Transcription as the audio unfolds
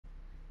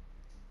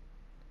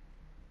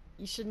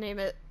You should name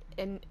it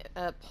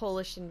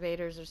Polish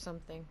Invaders or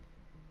something.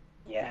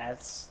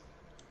 Yes.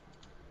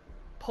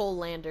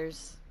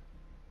 Polanders.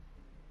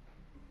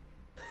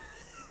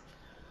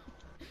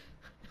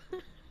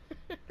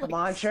 Come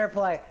on, share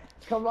play.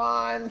 Come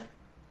on.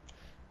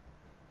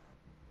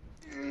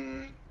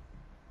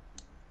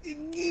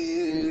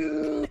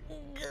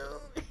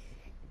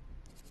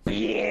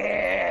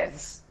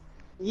 Yes.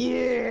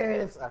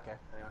 Yes. Okay.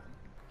 Anyway.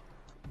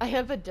 I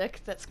have a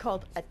deck that's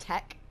called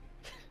Attack.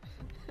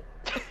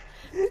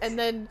 and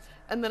then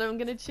I'm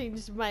gonna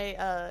change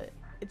my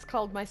it's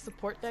called my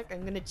support deck.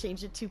 I'm gonna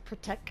change it to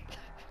Protect.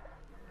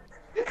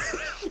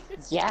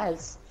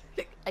 Yes.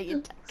 I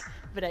attack,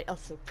 but I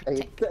also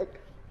protect.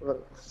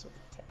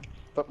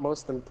 But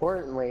most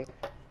importantly,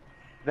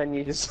 then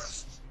you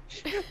just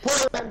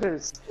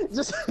Portlanders.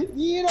 Just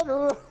you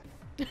know.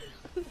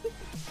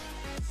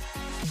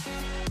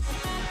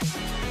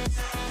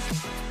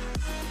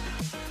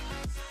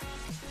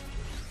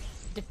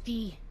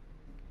 Defee.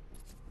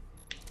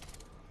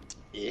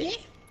 Eh?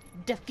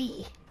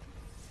 Defee.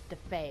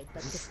 Defee,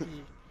 but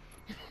defee.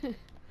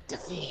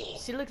 Defee.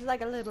 She looks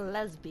like a little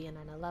lesbian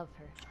and I love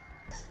her.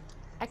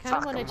 I kind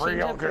of want to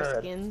change up her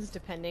skins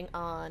depending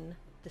on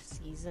the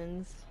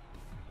seasons.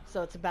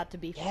 So it's about to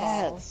be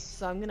fall,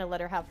 so I'm gonna let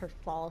her have her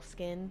fall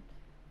skin.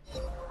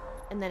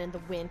 And then in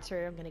the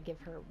winter, I'm gonna give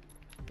her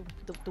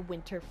the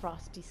winter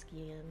frosty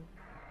skin.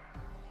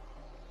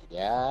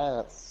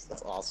 Yeah,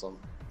 that's awesome.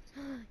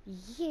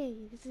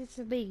 Yes, it's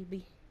a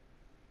baby.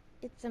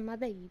 It's my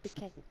baby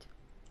cat.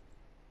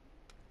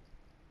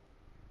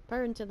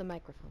 Purr into the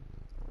microphone.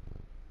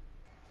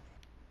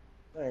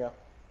 There you go.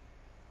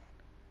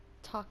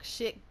 Talk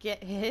shit,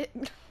 get hit.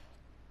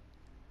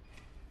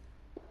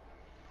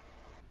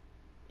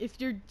 If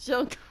you're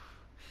junk,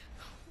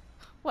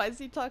 why is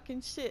he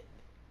talking shit?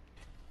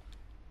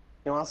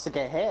 He wants to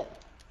get hit.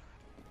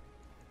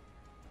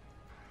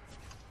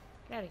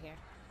 Get out of here.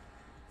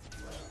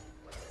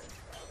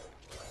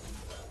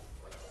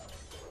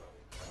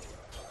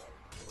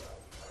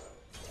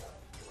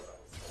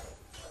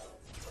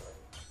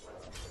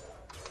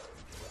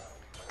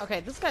 Okay,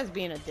 this guy's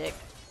being a dick.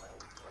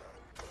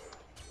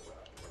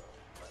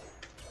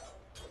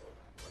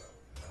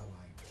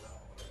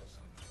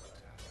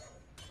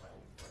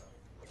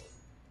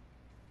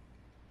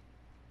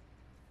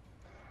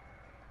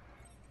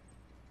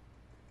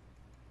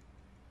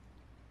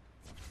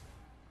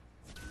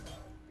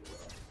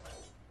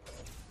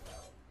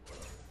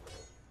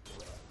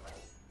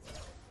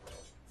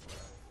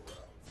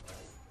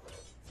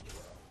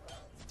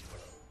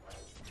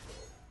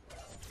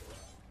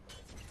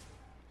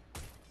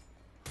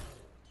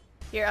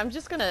 Here, I'm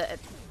just gonna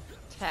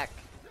attack.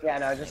 Yeah,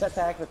 no, just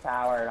attack the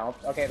tower and I'll...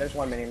 Okay, there's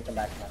one minion, come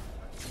back to that.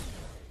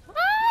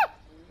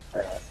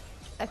 Ah!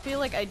 I feel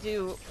like I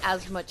do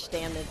as much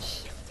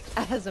damage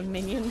as a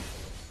minion.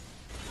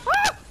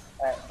 Ah!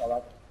 Alright, hold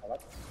up, hold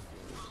up.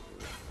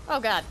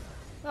 Oh god.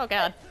 Oh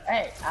god.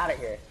 Hey, out of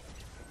here.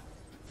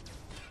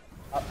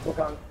 Up,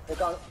 Wukong,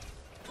 Wukong.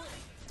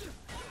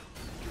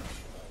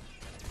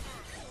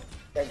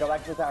 Okay, go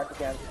back to the tower if you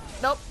can.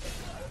 Nope.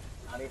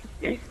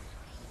 Yeet.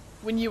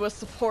 When you a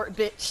support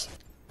bitch.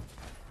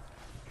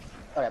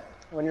 Okay,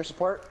 when you're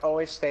support,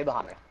 always stay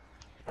behind me.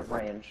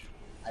 Range.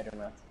 I do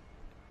not.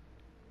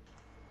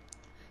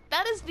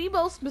 That is the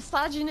most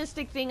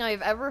misogynistic thing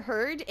I've ever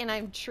heard, and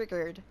I'm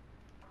triggered.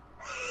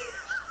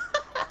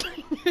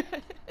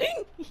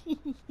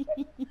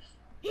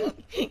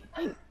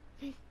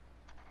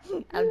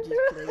 I'm just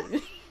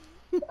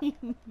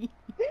playing.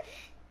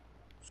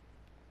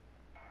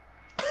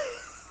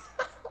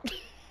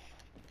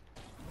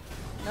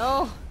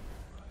 No!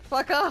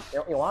 Fuck off!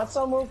 You want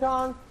some,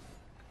 Wukong?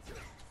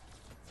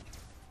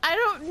 I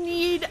don't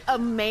need a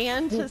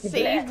man to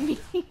save me.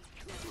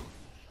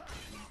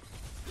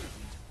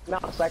 No,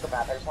 I'm a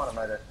psychopath. I just want to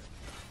murder.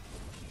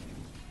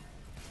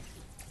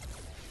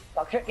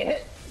 Talk shit, get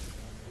hit.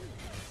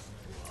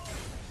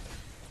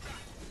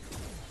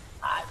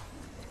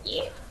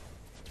 Yeah.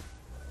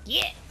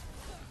 Yeah!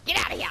 Get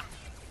out of here!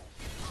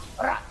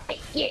 Brah.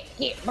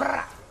 Get,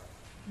 brah.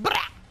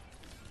 Brah!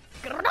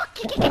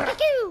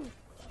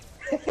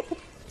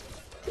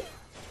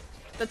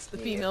 That's the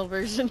female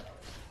version.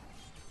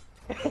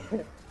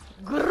 I'm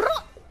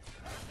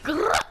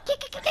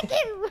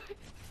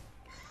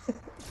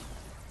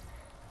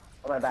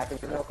gonna back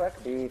into real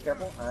quick. Be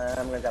careful.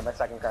 I'm gonna grab my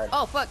second card.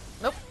 Oh fuck!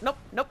 Nope! Nope!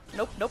 Nope!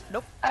 Nope! Nope!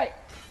 Nope! Hey!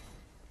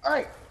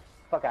 Alright!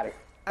 Fuck out of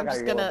here. I'm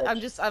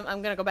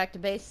gonna go back to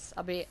base.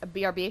 I'll be a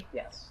BRB.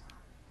 Yes.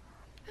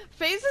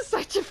 FaZe is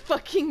such a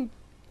fucking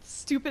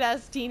stupid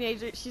ass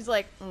teenager. She's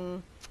like,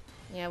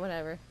 yeah,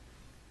 whatever.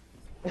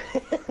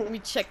 Let me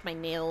check my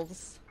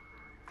nails.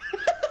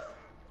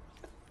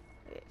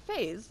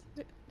 FaZe,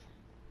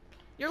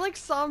 you're like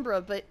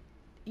Sombra, but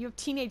you have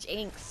teenage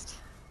angst.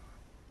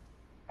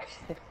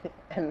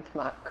 And it's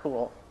not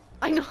cool.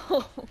 I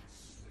know.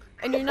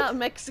 And you're not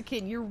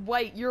Mexican, you're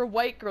white. You're a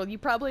white girl. You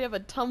probably have a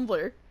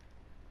Tumblr.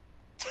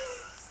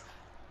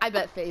 I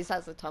bet FaZe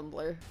has a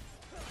Tumblr.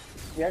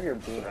 You have your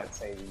beam, I'd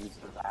say you use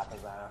the zap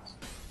his ass.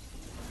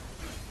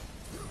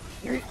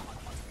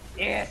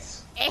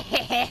 Yes.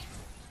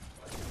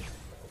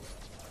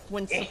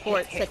 When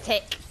support's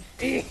attack.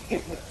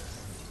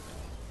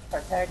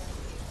 Protect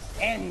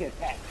and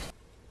attack.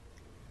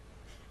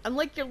 I'm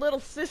like your little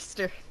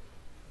sister.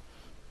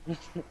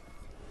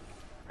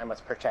 I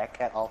must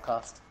protect at all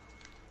costs.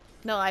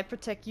 No, I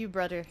protect you,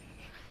 brother.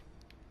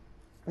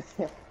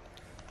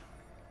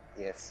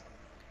 Yes.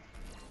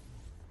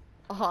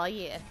 Oh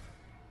yeah.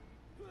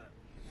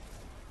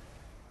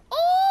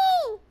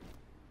 Oh!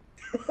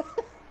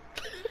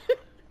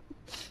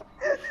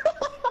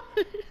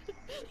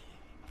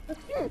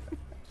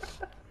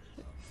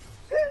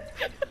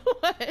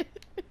 What?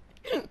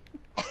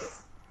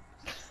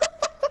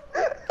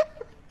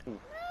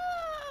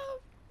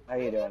 How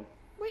you doing?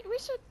 We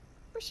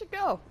should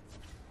go.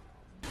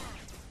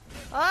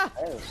 Ah!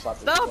 I just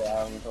slept Stop!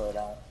 and threw it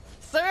out.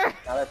 Sir!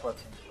 Now they're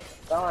pushing.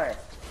 Don't worry.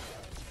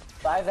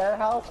 By their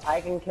health,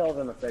 I can kill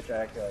them if they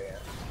try to kill you.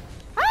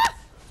 Ah!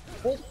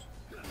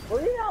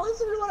 Will you not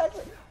listen to what I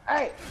said?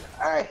 Alright,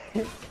 alright.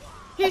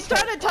 He's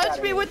trying to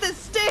touch me with his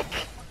stick!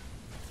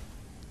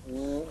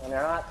 And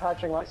you're not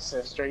touching my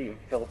sister, you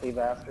filthy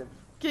bastard.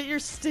 Get your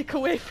stick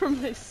away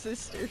from my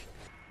sister.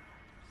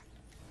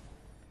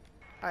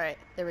 Alright,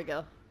 there we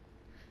go.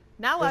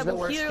 Now I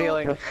will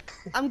heal.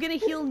 I'm gonna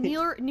heal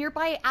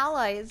nearby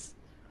allies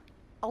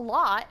a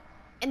lot,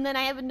 and then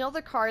I have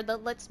another card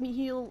that lets me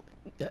heal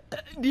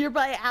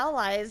nearby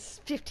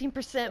allies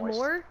 15%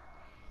 more.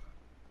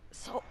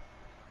 So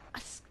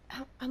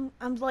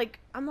I'm like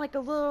a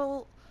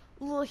little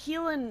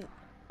healing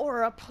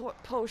aura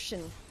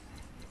potion.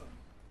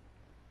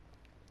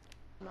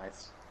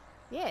 Nice.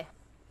 Yeah.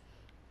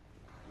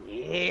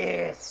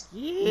 Yes.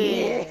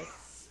 Yes.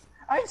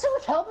 I have so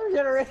much health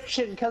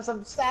regeneration because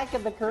I'm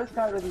stacking the curse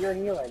card with your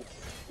healing.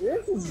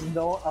 This is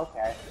no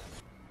okay.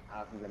 I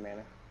don't think the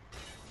mana.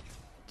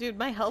 Dude,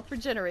 my health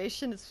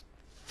regeneration is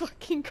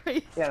fucking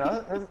crazy.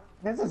 Yeah, no,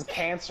 this is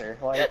cancer.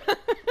 Like,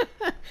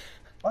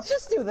 let's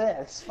just do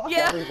this. Fuck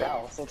yeah. everything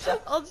else.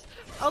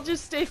 I'll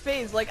just stay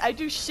phased. Like I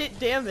do shit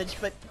damage,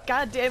 but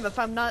goddamn if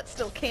I'm not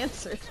still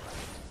cancer.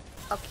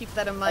 I'll keep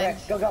that in mind.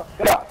 Okay, go.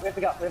 We have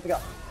to go.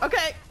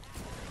 Okay.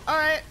 All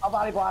right. I'll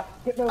body block.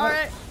 Get moving. All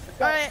right.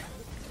 All right.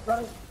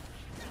 Running.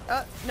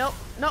 No.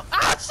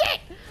 Oh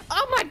shit!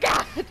 Oh my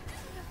god!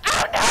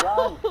 Oh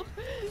no!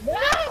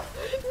 No!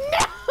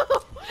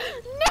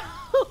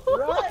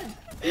 Run!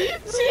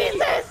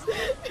 Jesus!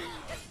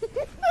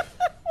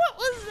 What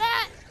was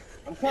that?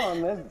 I'm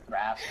killing this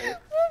bastard.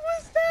 What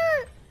was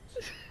that?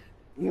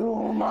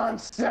 You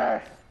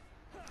monster!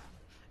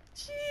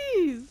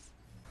 Jeez.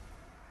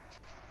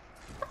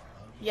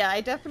 Yeah,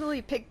 I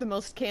definitely picked the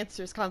most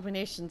cancerous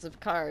combinations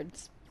of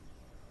cards.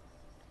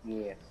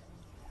 Yes.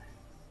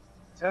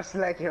 Just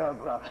like your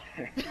brother.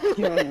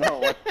 You don't know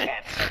what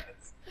cancer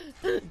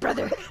is.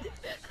 Brother!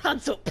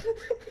 Hanzo!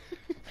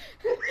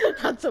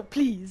 Hanzo,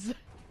 please!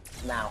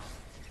 Now.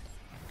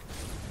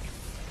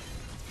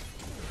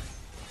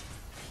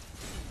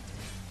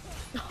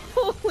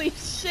 Holy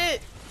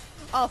shit!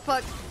 Oh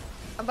fuck.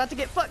 I'm about to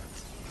get fucked.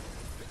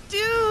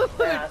 Dude!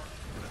 Yeah.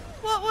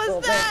 What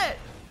was that?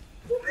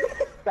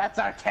 That's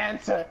our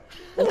cancer.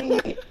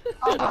 We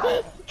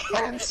are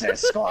Cancer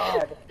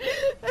Squad.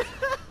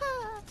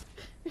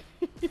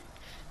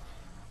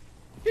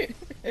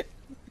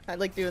 I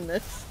like doing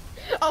this.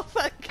 Oh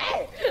fuck!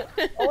 Hey!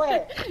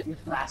 Away! You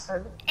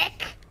bastard.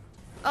 Eck.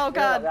 Oh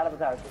god.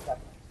 Oh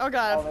Oh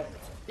god.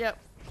 Yep.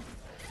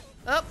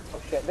 Up.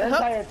 Oh shit, the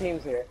entire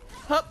team's here.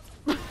 Hup.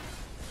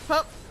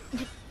 Hup.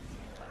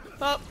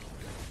 Hup.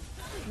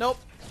 Nope.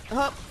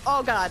 Hup.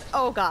 Oh god.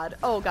 Oh god.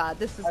 Oh god.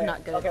 This is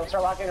not good. Okay, we'll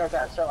start walking north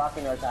south.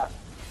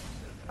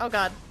 Oh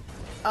god.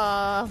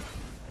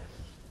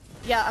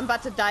 Yeah, I'm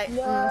about to die.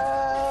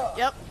 No!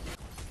 Yep.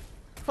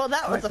 Well,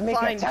 that was a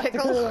fine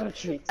pickle.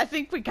 I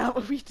think we got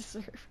what we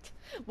deserved.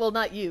 Well,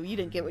 not you. You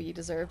didn't get what you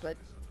deserved, but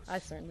I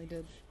certainly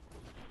did.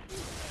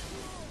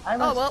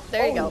 Oh well,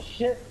 there you go.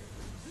 Shit.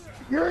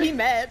 He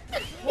mad.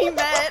 He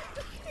mad.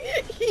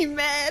 He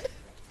mad.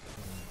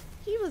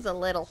 He was a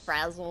little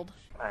frazzled.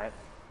 Alright.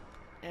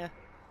 Yeah.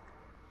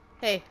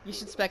 Hey, you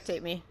should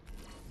spectate me.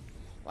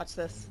 Watch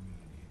this.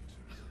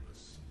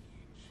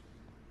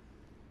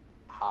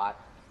 Hot.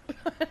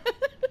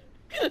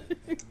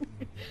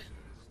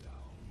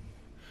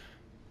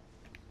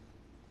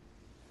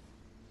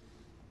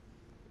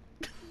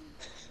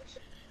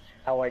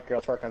 How white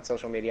girls work on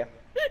social media.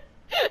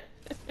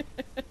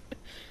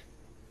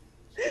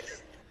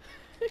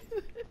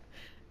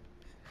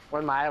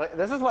 When Miley,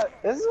 this is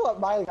what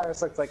Miley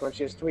Cyrus looks like when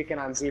she was tweaking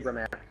on Zebra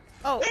Man.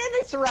 Oh, and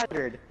they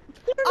surrendered.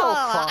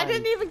 Aw, I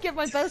didn't even get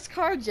my best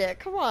card yet.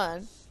 Come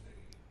on.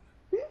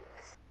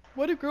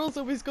 Why do girls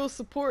always go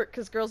support?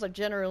 Because girls are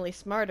generally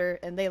smarter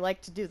and they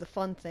like to do the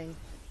fun thing.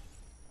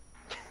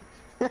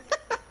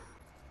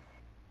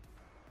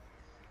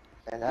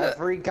 And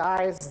every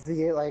guy's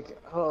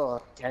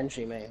the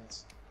Genji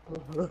mains.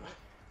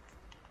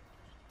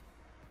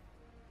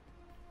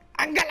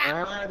 I'm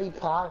gonna be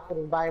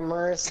pocketed by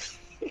Mercy.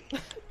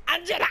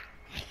 Angela.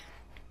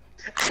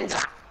 I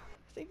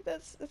think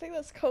that's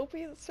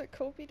Kopi. That's what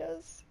Kopi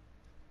does.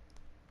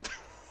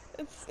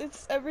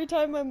 It's every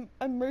time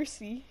I'm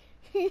Mercy,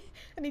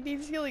 and he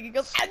needs healing, he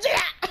goes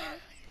Angela!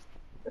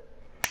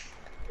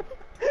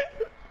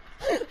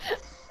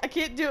 I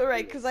can't do it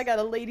right because I got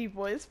a lady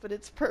voice, but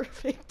it's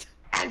perfect.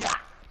 Angela!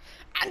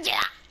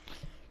 Angela!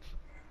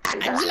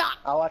 Angela!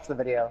 I'll watch the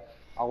video.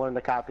 I'll learn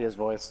to copy his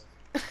voice.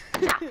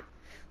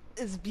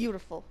 It's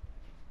beautiful.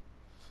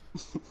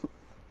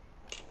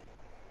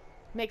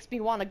 Makes me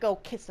want to go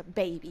kiss a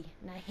baby,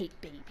 and I hate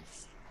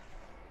babies.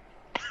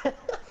 I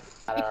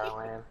don't know,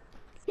 man.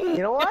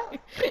 You know what?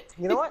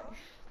 You know what?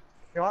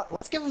 You know what?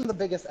 Let's give him the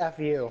biggest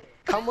FU.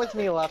 Come with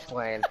me left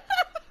lane.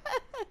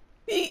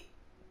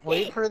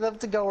 Wait for them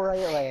to go right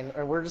lane,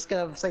 or we're just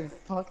gonna say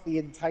fuck the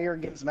entire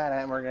game's meta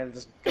and we're gonna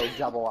just go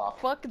double off.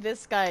 Fuck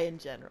this guy in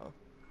general.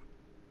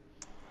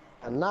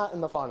 And not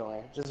in the fun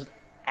way, just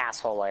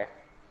asshole way.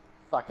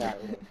 Fuck out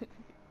of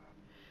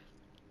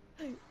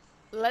here.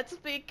 Let's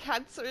be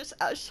cancerous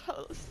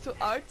assholes to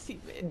our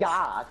teammates.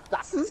 Yeah,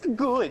 that is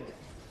good.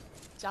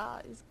 Ja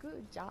is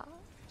good, Ja.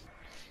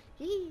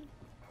 He.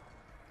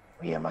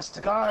 We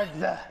must guard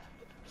the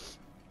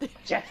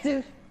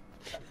objective.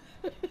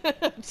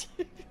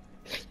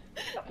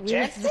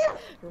 Objective?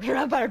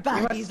 Rub our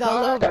bodies all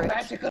guard over the it.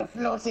 magical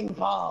floating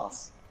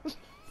balls.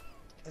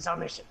 It's our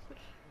mission.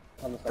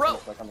 Come this way, Bro. come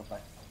this way, come this way.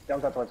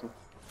 Don't go towards me.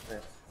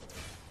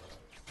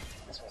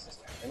 This way,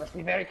 sister. We must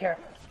be very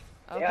careful.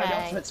 They are the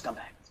Okay. ultimate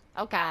scumbags.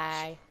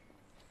 Okay.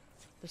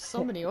 There's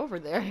so many over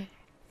there.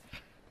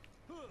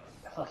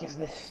 The fuck is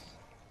this?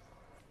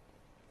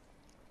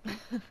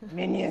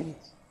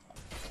 Minions.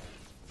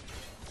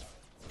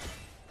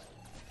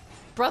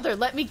 Brother,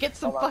 let me get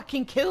some Hold on.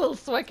 fucking kills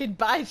so I can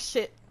buy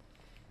shit.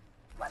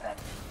 My bad.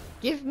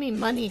 Give me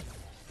money.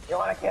 You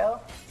wanna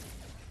kill?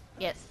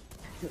 Yes.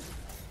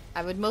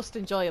 I would most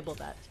enjoyable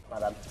that. My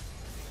bad.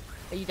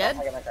 Are you dead?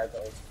 I got my cards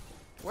at least.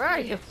 Where are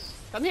you?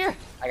 Come here.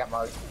 I got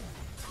mugged.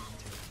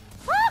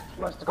 Ah!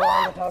 You must go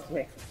on without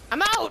me.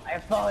 I'm out. I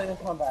have fallen in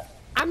combat.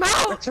 I'm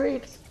out.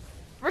 Retreat!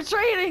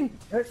 Retreating.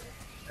 Retreat!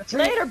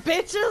 Later,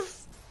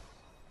 bitches.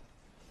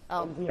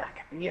 Oh. Be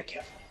back. Be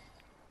careful.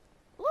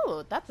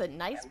 Ooh, that's a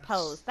nice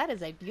pose. That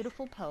is a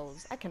beautiful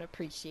pose. I can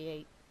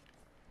appreciate.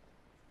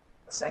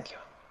 Thank you.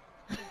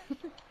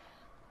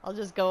 I'll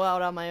just go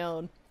out on my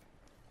own.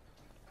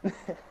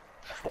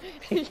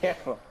 Be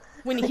careful.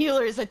 When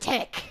healers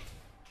attack.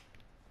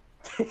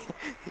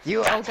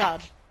 You Oh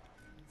god.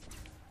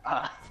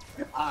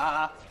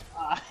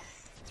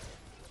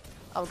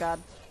 Oh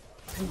god.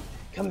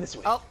 Come this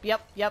way. Oh,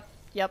 yep.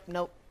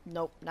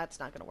 Nope, that's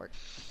not gonna work.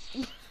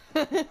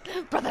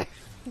 Brother,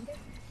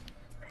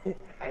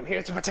 I'm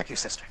here to protect you,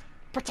 sister.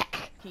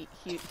 protect. He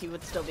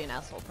would still be an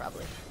asshole,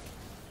 probably.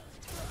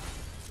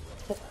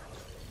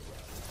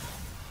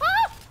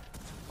 Ah!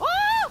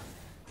 Ah!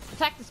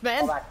 Attack this man.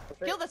 Fall back.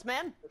 Retreat. Kill this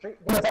man. Retreat.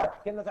 Get in the tower.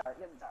 Get in the tower.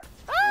 Get in the tower.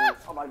 Ah!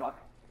 Oh my god.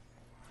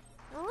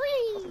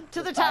 Whee!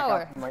 To the Back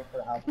tower. up and wait for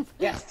the house.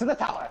 Yes, to the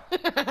tower.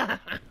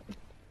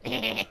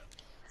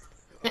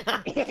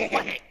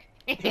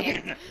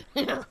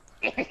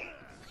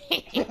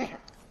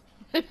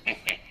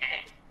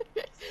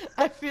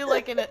 I feel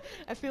like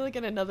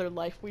in another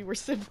life we were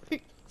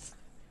siblings.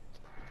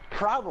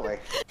 Probably.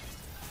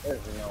 There's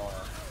no.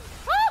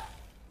 Ah!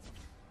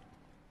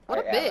 What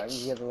a Yeah, bitch.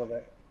 he gets a little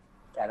bit.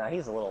 Yeah, no,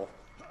 he's a little.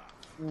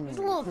 He's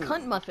a little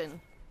cunt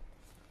muffin.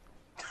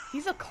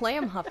 He's a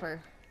clam huffer.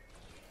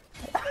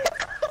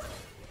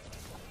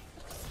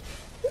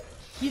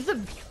 He's a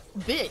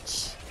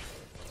bitch.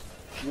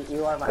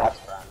 You are my best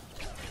friend.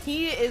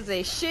 He is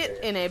a shit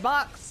in a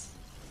box.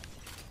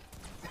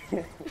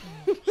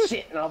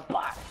 Shit in a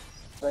box,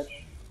 bitch.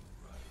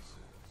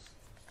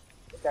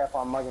 Be careful,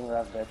 I'm mugging the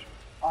rest, bitch.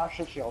 Oh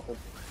shit, she ulted.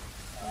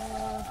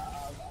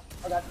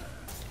 Oh god.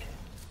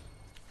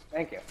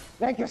 Thank you.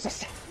 Thank you,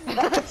 sister.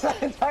 That's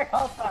the entire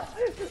alpha.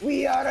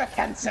 We are a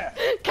cancer.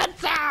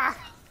 Cancer!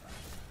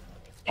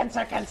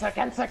 Cancer, cancer,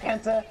 cancer,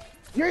 cancer.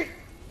 Yeet!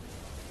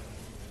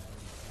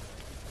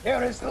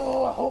 There is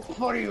no hope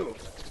for you.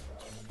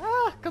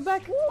 Ah, come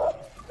back.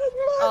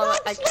 Oh,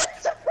 I can't.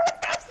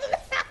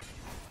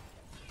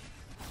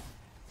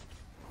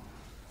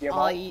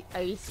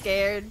 Are you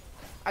scared?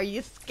 Are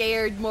you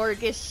scared,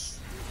 Morgish?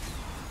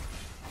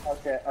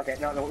 Okay, okay,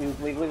 no,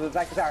 leave,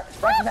 back to tower.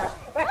 Back to tower.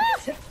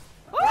 Back.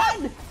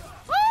 Run!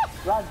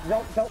 Run,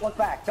 don't look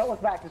back. Don't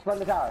look back, just run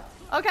the tower.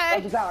 Okay.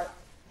 Run the tower.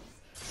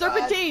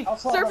 Serpentine!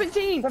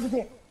 Serpentine!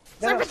 Serpentine!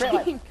 No,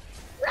 Serpentine!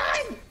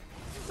 Run!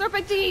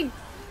 Serpentine!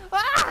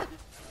 Ah!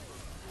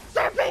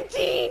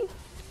 Serpentine!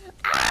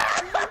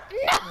 Ah!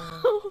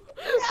 No!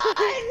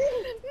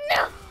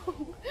 No!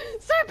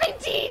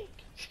 Serpentine!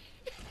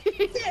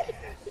 Into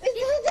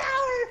the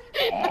tower!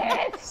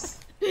 Yes!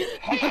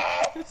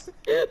 Yes!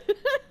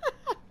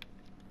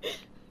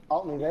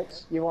 Alt me,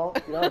 bitch. You won't.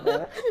 You don't have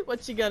it.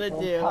 What you gonna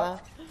do, huh?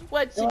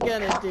 What you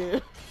gonna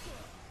do?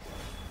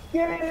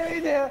 Give me what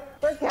you do!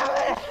 We're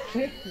coming!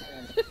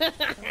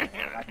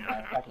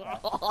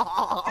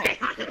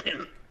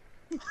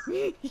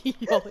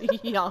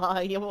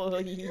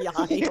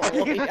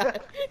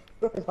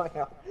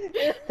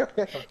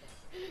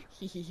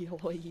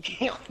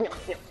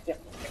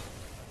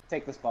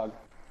 Take this bug.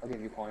 I'll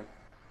give you a coin.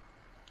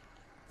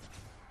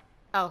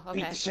 Oh, okay.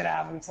 Beat the shit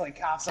out of him until he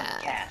coughs up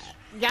the cash.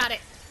 Got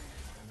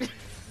it.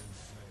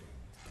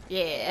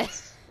 Yeah.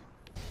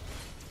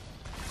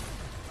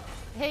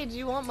 Hey, do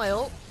you want my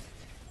ult?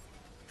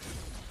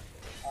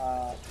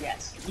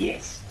 Yes.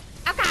 Yes.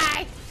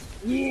 Okay.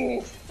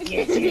 Yes.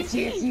 Yes, yes,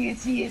 yes,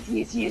 yes, yes,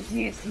 yes, yes,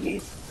 yes,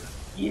 yes.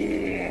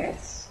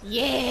 Yes.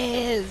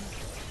 Yes.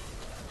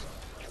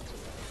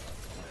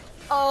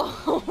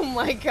 Oh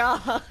my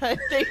god,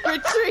 they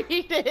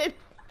retreated.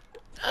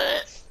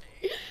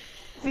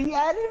 The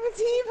enemy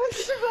team has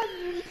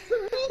surrendered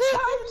 3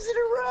 times in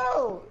a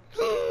row!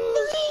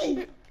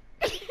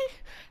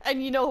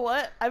 And you know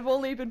what? I've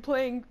only been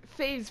playing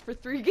FaZe for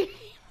 3 games.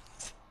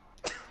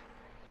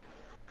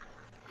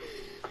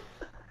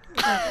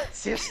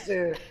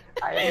 Sister,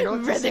 I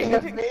am noticing a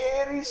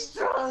very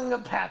strong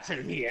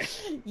pattern here.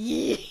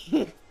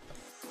 Yeah.